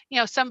 but you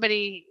know,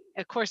 somebody,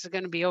 of course, is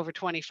going to be over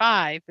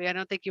 25. I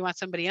don't think you want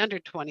somebody under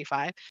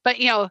 25. But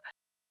you know,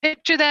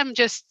 picture them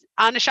just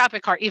on the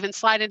shopping cart, even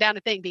sliding down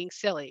a thing, being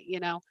silly, you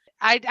know.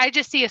 I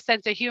just see a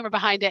sense of humor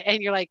behind it.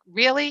 And you're like,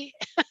 really?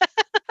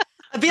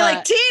 I'd be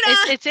like, Tina,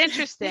 it's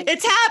interesting.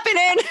 It's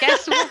happening.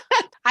 Guess what?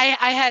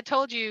 I had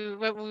told you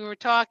when we were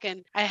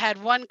talking, I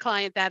had one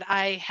client that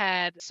I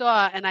had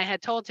saw, and I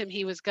had told him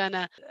he was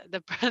gonna,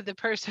 the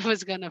person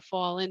was gonna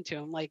fall into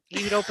him. Like,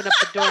 he would open up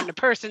the door and the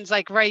person's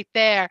like right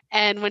there.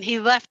 And when he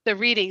left the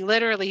reading,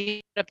 literally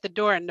he opened up the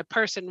door and the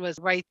person was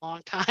right a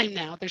long time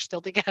now. They're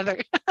still together.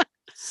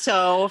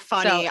 So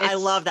funny. So I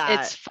love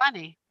that. It's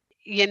funny.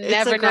 You never know.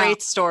 It's a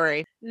great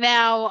story.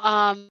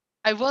 Now,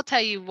 I will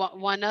tell you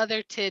one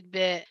other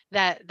tidbit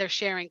that they're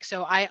sharing.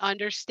 So I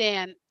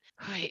understand.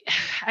 Wait,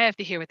 I have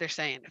to hear what they're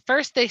saying.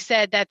 First, they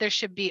said that there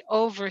should be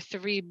over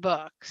 3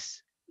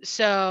 books.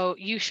 So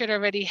you should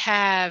already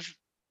have,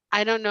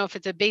 I don't know if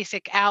it's a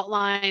basic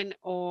outline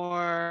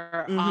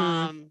or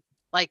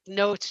like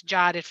notes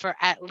jotted for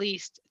at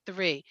least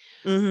 3.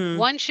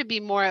 One should be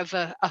more of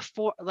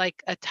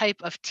like a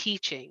type of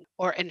teaching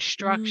or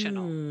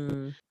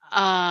instructional.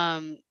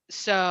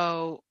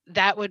 So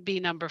that would be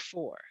number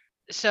 4.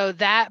 So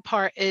that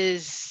part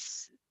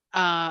is,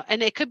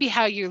 and it could be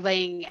how you're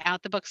laying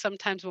out the book.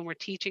 Sometimes when we're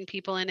teaching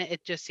people in it,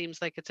 it just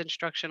seems like it's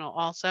instructional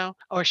also,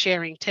 or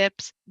sharing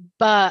tips.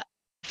 But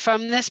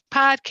from this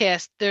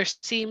podcast, there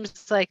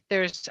seems like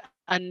there's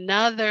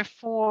another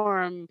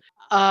form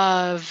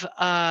of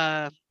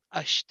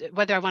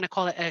whether I want to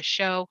call it a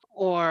show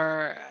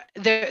or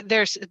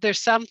there's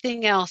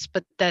something else,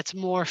 but that's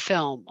more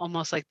film,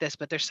 almost like this,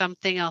 but there's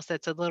something else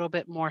that's a little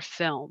bit more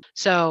film.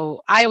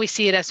 So I always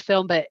see it as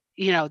film, but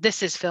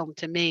this is film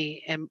to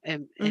me in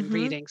Mm-hmm.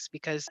 readings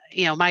because,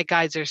 my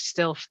guides are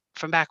still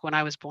from back when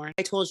I was born.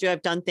 I told you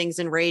I've done things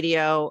in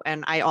radio,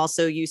 and I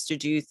also used to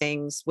do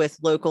things with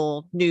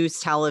local news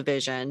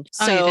television.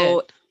 Oh, you did?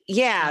 So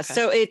yeah, Okay.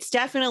 so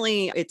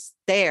it's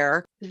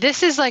there.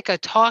 This is like a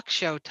talk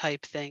show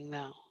type thing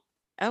though.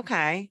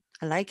 Okay.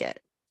 I like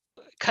it.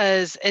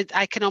 Because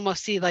I can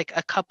almost see like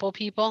a couple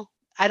people.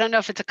 I don't know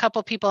if it's a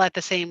couple people at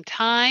the same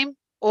time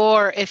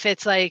or if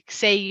it's like,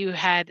 say you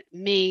had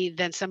me,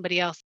 then somebody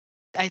else.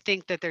 I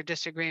think that they're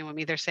disagreeing with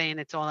me. They're saying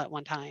it's all at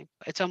one time.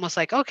 It's almost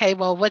like, okay,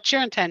 well, what's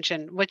your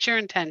intention? What's your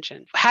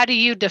intention? How do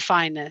you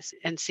define this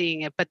and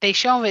seeing it? But they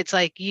show it's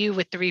like you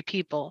with three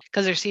people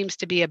because there seems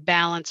to be a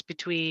balance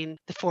between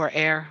the four: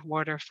 air,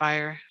 water,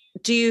 fire.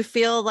 Do you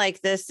feel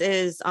like this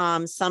is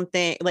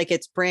something like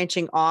it's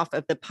branching off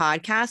of the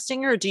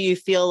podcasting, or do you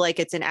feel like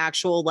it's an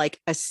actual like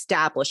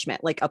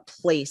establishment, like a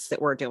place that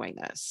we're doing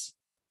this?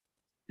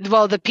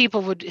 Well, the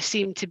people would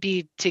seem to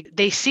be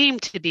they seem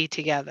to be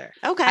together.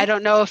 Okay. I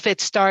don't know if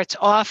it starts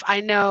off. I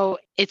know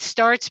it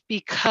starts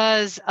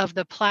because of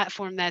the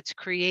platform that's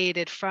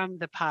created from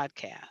the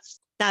podcast.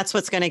 That's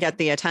what's going to get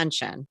the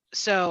attention.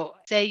 So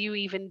say you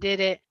even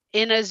did it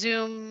in a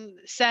Zoom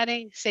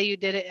setting, say you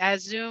did it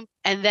as Zoom,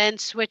 and then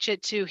switch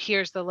it to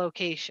here's the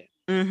location,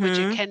 which it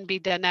Mm-hmm. can be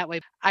done that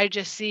way. I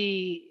just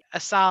see a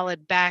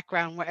solid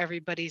background where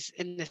everybody's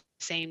in the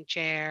same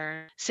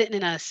chair, sitting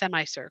in a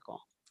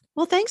semicircle.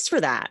 Well, thanks for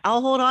that.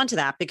 I'll hold on to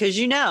that because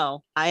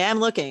I am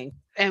looking.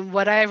 And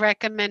what I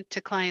recommend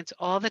to clients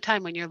all the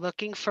time when you're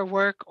looking for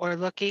work or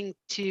looking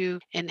to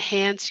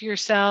enhance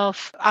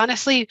yourself,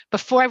 honestly,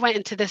 before I went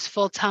into this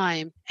full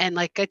time, and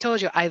like I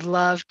told you, I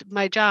loved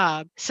my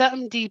job,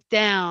 something deep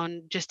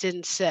down just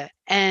didn't sit.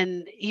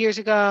 And years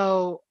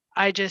ago,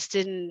 I just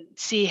didn't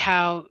see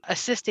how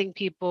assisting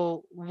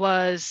people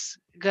was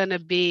going to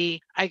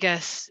be, I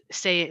guess,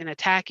 say it in a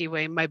tacky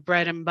way, my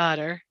bread and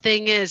butter.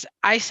 Thing is,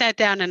 I sat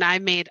down and I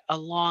made a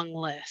long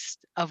list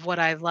of what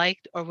I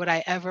liked or what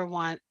I ever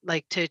want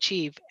like to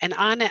achieve. And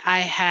on it, I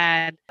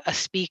had a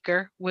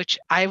speaker, which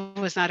I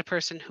was not a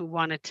person who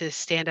wanted to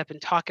stand up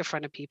and talk in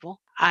front of people.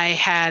 I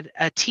had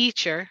a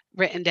teacher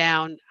written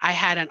down. I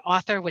had an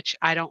author, which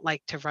I don't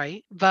like to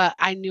write, but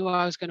I knew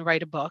I was going to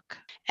write a book.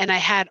 And I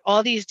had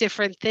all these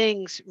different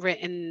things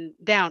written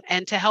down,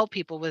 and to help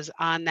people was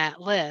on that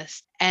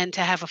list. And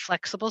to have a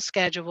flexible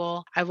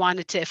schedule. I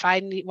wanted to, if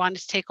I wanted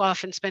to take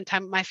off and spend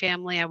time with my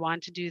family, I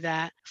wanted to do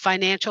that.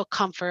 Financial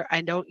comfort. I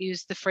don't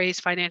use the phrase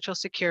financial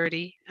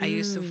security. I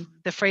use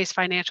the phrase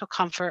financial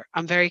comfort.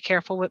 I'm very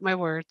careful with my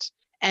words.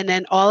 And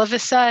then all of a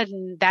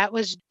sudden, that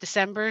was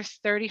December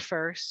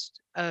 31st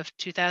of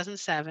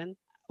 2007.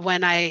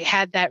 When I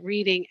had that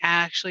reading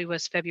actually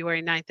was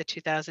February 9th of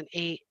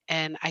 2008.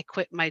 And I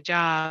quit my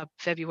job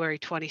February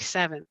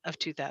 27th of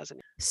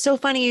 2008. So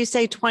funny you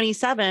say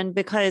 27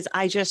 because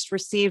I just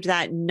received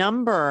that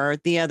number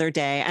the other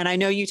day. And I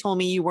know you told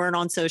me you weren't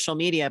on social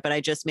media, but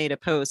I just made a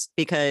post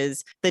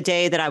because the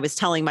day that I was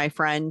telling my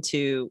friend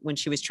when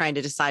she was trying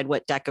to decide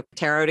what deck of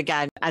tarot to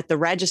get at the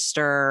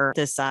register,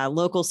 this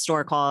local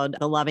store called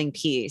The Loving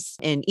Peace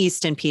in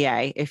Easton,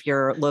 PA, if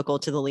you're local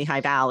to the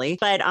Lehigh Valley.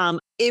 But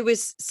it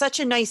was such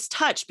a nice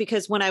touch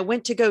because when I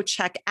went to go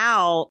check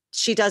out,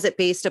 she does it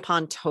based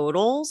upon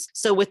totals.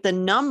 So with the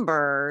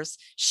numbers,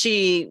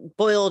 she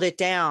boiled it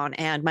down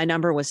and my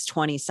number was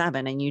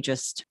 27. And you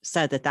just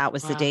said that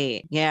was the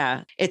date.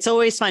 Yeah. It's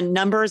always fun.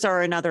 Numbers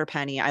are another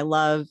penny. I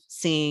love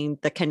seeing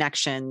the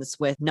connections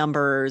with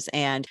numbers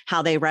and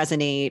how they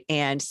resonate,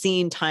 and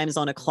seeing times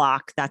on a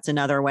clock. That's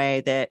another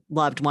way that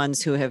loved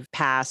ones who have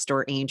passed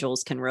or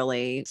angels can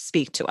really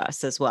speak to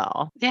us as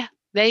well. Yeah.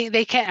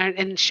 They can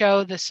and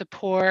show the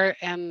support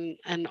and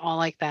all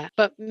like that.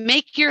 But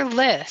make your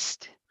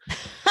list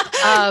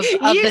of you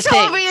the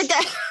told things. me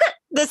again.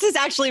 This is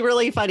actually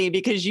really funny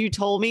because you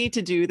told me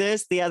to do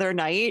this the other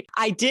night.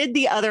 I did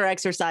the other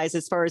exercise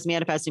as far as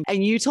manifesting,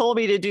 and you told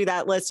me to do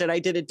that list and I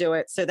didn't do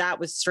it. So that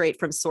was straight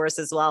from source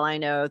as well. I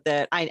know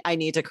that I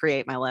need to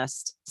create my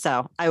list.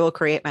 So I will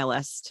create my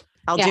list.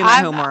 I'll do my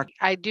homework.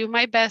 I do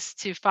my best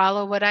to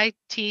follow what I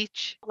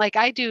teach. Like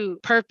I do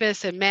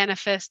purpose and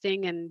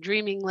manifesting and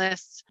dreaming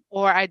lists,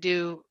 or I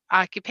do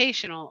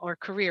occupational or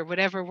career,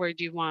 whatever word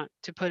you want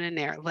to put in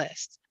there,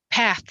 list.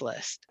 Path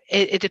list.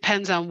 It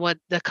depends on what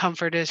the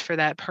comfort is for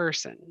that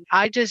person.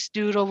 I just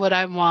doodle what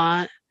I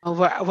want,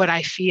 what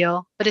I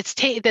feel. But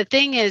the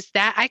thing is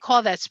that I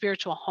call that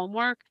spiritual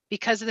homework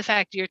because of the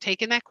fact you're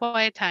taking that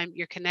quiet time,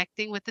 you're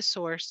connecting with the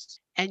source,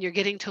 and you're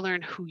getting to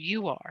learn who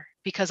you are.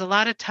 Because a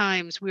lot of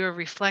times we're a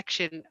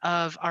reflection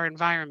of our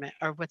environment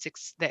or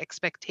what's the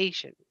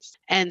expectations.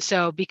 And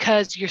so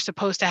because you're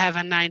supposed to have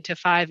a 9 to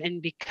 5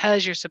 and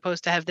because you're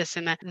supposed to have this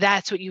and that,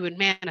 that's what you would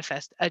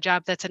manifest, a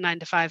job that's a 9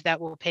 to 5 that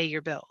will pay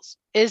your bills.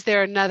 Is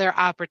there another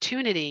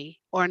opportunity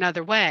or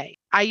another way?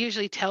 I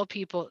usually tell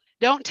people,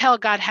 don't tell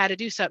God how to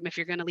do something if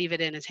you're going to leave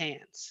it in his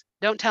hands.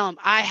 Don't tell them,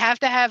 I have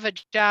to have a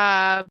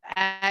job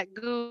at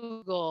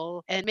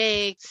Google and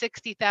make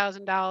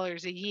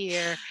 $60,000 a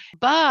year.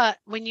 But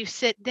when you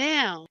sit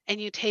down and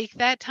you take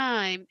that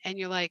time and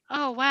you're like,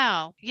 oh,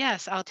 wow,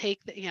 yes, I'll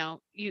take the,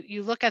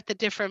 you look at the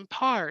different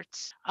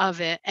parts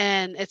of it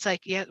and it's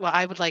like, yeah, well,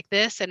 I would like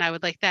this and I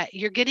would like that.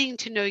 You're getting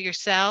to know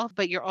yourself,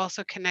 but you're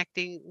also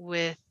connecting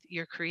with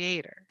your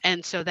creator.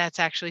 And so that's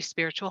actually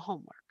spiritual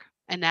homework.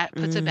 And that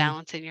puts a Mm.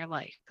 balance in your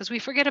life because we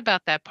forget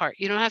about that part.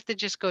 You don't have to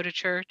just go to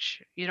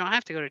church. You don't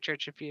have to go to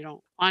church if you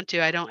don't want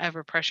to. I don't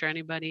ever pressure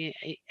anybody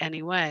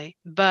anyway,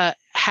 but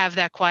have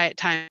that quiet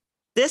time.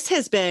 This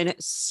has been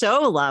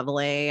so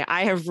lovely.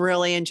 I have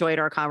really enjoyed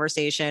our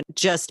conversation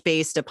just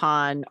based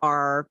upon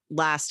our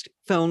last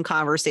phone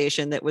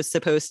conversation that was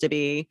supposed to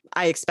be,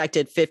 I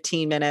expected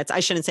 15 minutes. I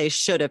shouldn't say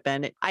should have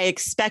been. I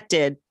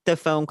expected the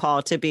phone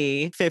call to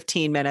be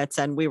 15 minutes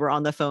and we were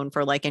on the phone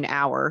for like an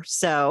hour.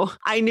 So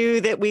I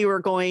knew that we were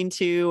going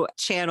to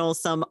channel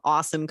some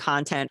awesome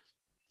content.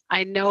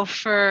 I know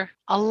for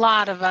a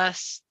lot of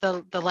us,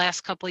 the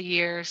last couple of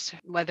years,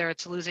 whether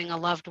it's losing a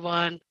loved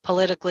one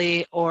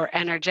politically or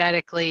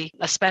energetically,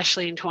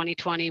 especially in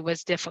 2020,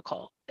 was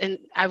difficult. And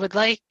I would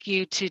like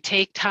you to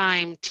take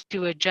time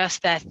to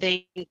adjust that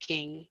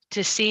thinking,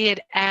 to see it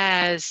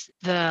as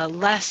the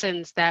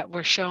lessons that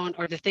were shown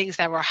or the things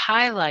that were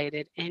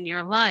highlighted in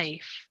your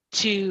life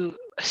to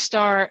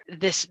start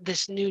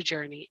this new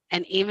journey.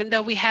 And even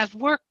though we have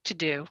work to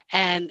do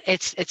and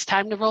it's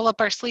time to roll up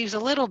our sleeves a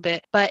little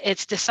bit, but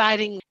it's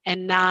deciding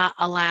and not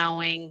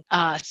allowing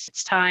us,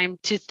 it's time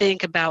to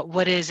think about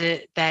what is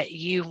it that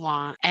you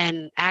want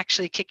and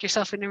actually kick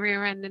yourself in the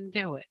rear end and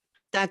do it.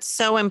 That's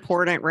so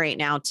important right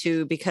now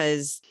too,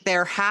 because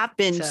there have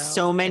been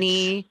so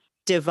many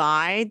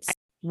divides,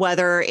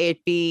 whether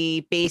it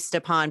be based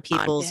upon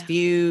people's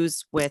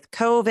views with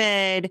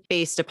COVID,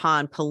 based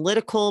upon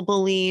political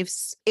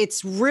beliefs.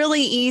 It's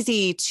really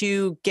easy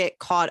to get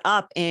caught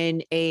up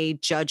in a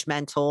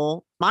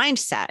judgmental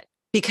mindset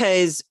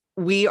because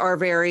we are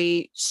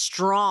very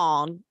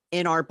strong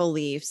in our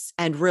beliefs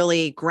and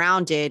really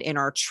grounded in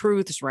our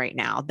truths right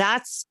now.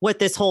 That's what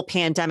this whole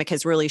pandemic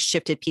has really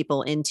shifted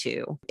people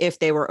into, if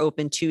they were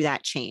open to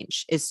that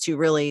change, is to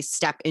really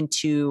step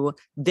into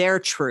their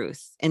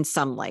truth in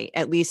some light.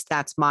 At least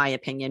that's my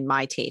opinion,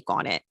 my take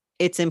on it.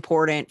 It's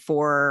important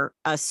for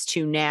us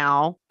to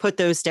now put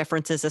those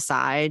differences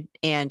aside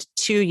and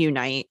to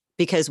unite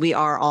because we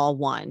are all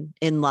one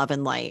in love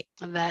and light.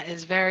 That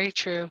is very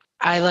true.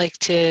 I like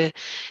to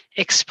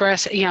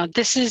express,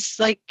 this is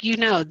like,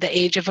 the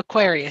age of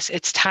Aquarius.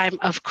 It's time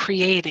of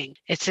creating.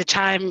 It's a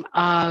time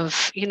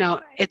of,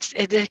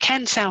 it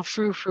can sound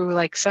frou-frou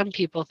like some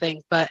people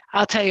think, but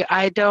I'll tell you,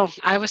 I don't.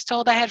 I was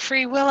told I had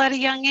free will at a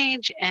young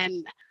age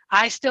and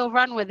I still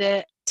run with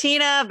it.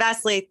 Tina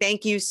Vesely,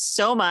 thank you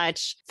so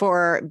much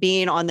for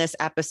being on this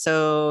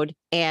episode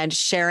and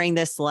sharing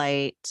this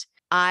light.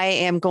 I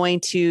am going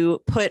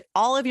to put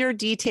all of your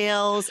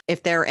details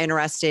if they're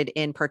interested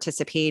in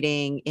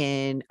participating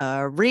in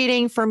a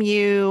reading from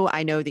you.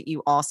 I know that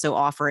you also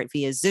offer it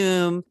via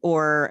Zoom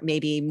or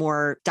maybe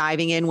more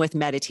diving in with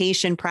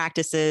meditation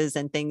practices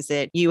and things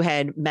that you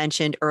had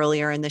mentioned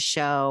earlier in the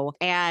show.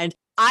 And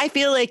I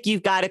feel like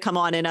you've got to come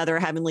on another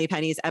Heavenly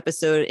Pennies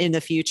episode in the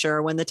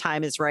future when the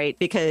time is right,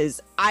 because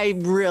I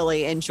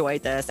really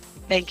enjoyed this.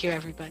 Thank you,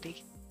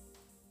 everybody.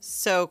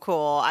 So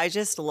cool. I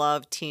just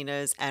love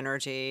Tina's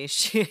energy.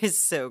 She is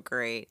so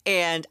great.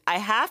 And I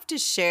have to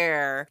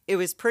share, it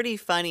was pretty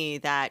funny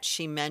that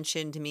she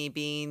mentioned me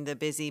being the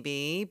busy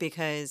bee,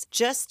 because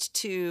just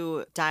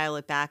to dial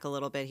it back a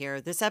little bit here,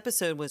 this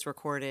episode was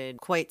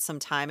recorded quite some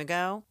time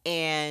ago.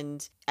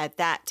 And at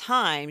that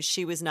time,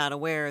 she was not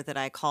aware that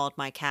I called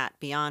my cat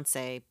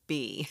Beyonce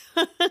B.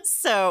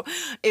 So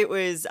it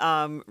was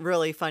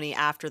really funny.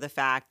 After the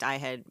fact, I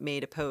had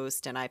made a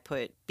post and I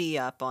put B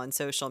up on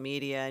social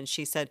media and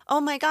she said,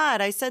 "Oh my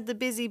God, I said the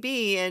busy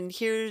bee and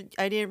here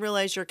I didn't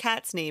realize your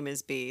cat's name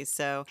is B."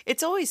 So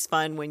it's always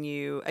fun when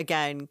you,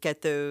 again,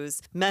 get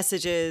those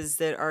messages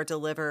that are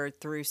delivered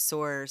through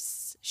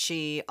source.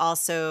 She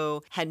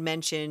also had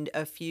mentioned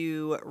a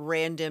few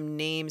random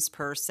names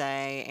per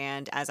se.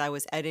 And as I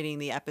was editing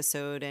the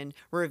episode and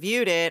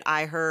reviewed it,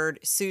 I heard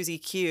Susie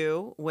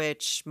Q,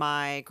 which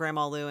my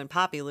Grandma Lou and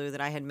Poppy Lou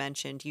that I had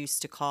mentioned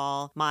used to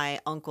call my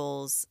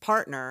uncle's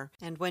partner.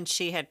 And when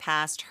she had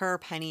passed, her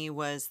penny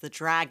was the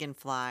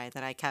dragonfly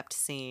that I kept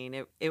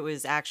seeing. It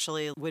was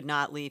actually would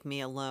not leave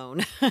me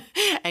alone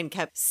and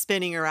kept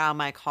spinning around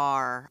my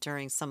car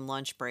during some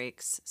lunch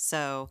breaks.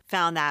 So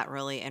found that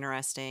really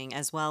interesting,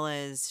 as well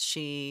as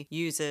she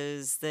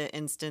uses the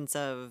instance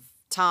of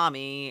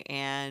Tommy,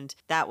 and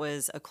that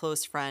was a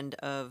close friend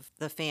of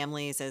the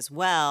family's as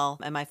well.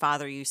 And my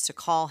father used to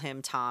call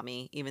him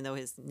Tommy, even though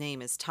his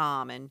name is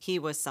Tom, and he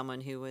was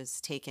someone who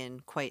was taken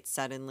quite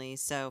suddenly.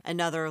 So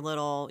another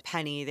little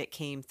penny that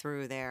came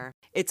through there.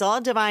 It's all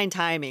divine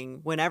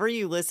timing. Whenever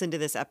you listen to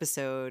this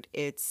episode,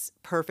 it's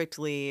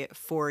perfectly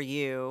for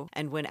you.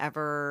 And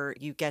whenever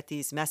you get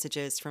these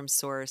messages from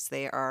Source,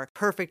 they are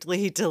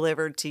perfectly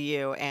delivered to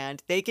you,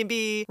 and they can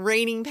be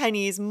raining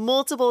pennies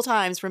multiple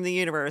times from the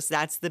universe.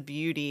 That's the beauty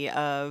beauty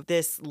of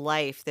this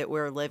life that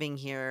we're living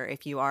here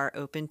if you are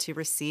open to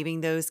receiving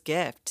those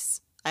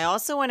gifts. I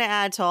also want to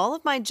add to all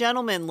of my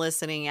gentlemen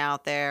listening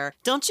out there,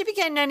 don't you be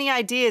getting any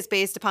ideas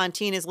based upon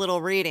Tina's little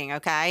reading,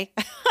 okay?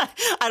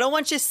 I don't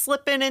want you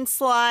slipping and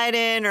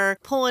sliding or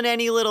pulling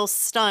any little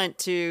stunt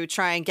to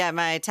try and get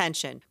my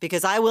attention,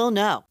 because I will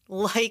know.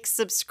 Like,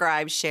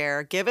 subscribe,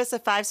 share, give us a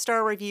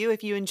 5-star review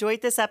if you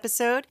enjoyed this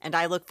episode, and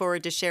I look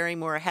forward to sharing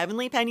more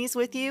Heavenly Pennies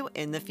with you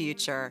in the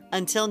future.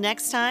 Until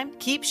next time,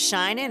 keep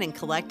shining and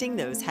collecting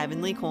those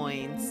heavenly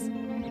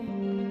coins.